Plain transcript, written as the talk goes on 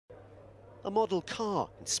a model car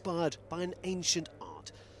inspired by an ancient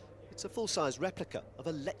art. It's a full-size replica of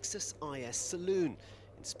a Lexus IS saloon,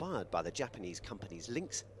 inspired by the Japanese company's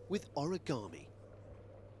links with origami.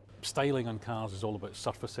 Styling on cars is all about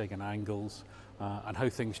surfacing and angles and how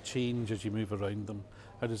things change as you move around them.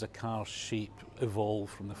 How does a car's shape evolve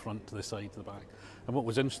from the front to the side to the back? And what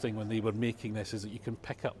was interesting when they were making this is that you can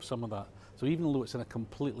pick up some of that. So even though it's in a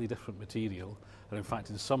completely different material, and in fact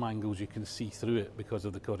in some angles you can see through it because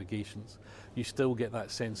of the corrugations, you still get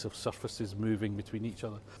that sense of surfaces moving between each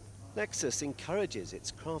other. Lexus encourages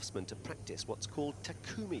its craftsmen to practice what's called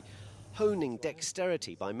takumi, honing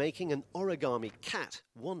dexterity by making an origami cat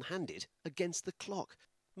one-handed against the clock.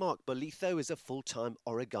 Mark Bolitho is a full-time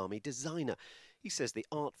origami designer. He says the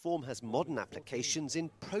art form has modern applications in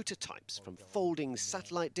prototypes, from folding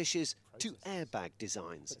satellite dishes to airbag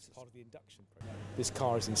designs. This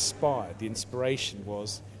car is inspired. The inspiration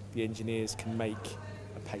was the engineers can make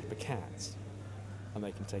a paper cat and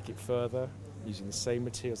they can take it further using the same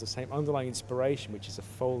materials, the same underlying inspiration, which is a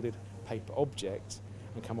folded paper object,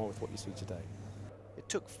 and come on with what you see today. It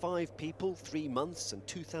took 5 people, 3 months and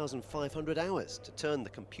 2,500 hours to turn the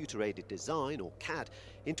computer-aided design, or CAD,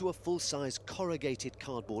 into a full-size corrugated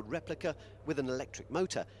cardboard replica with an electric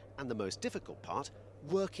motor and, the most difficult part,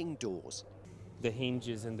 working doors. The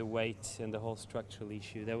hinges and the weight and the whole structural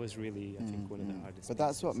issue, that was really, I think, one of the hardest But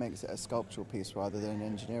that's what makes it a sculptural piece rather than an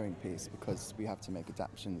engineering piece, because we have to make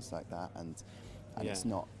adaptations like that, and it's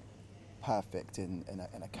not perfect in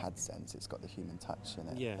a CAD sense. It's got the human touch in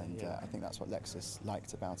it, I think that's what Lexus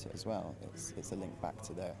liked about it as well. It's a link back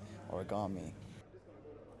to their origami.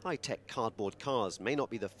 High-tech cardboard cars may not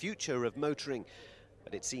be the future of motoring,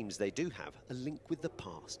 but it seems they do have a link with the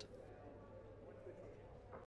past.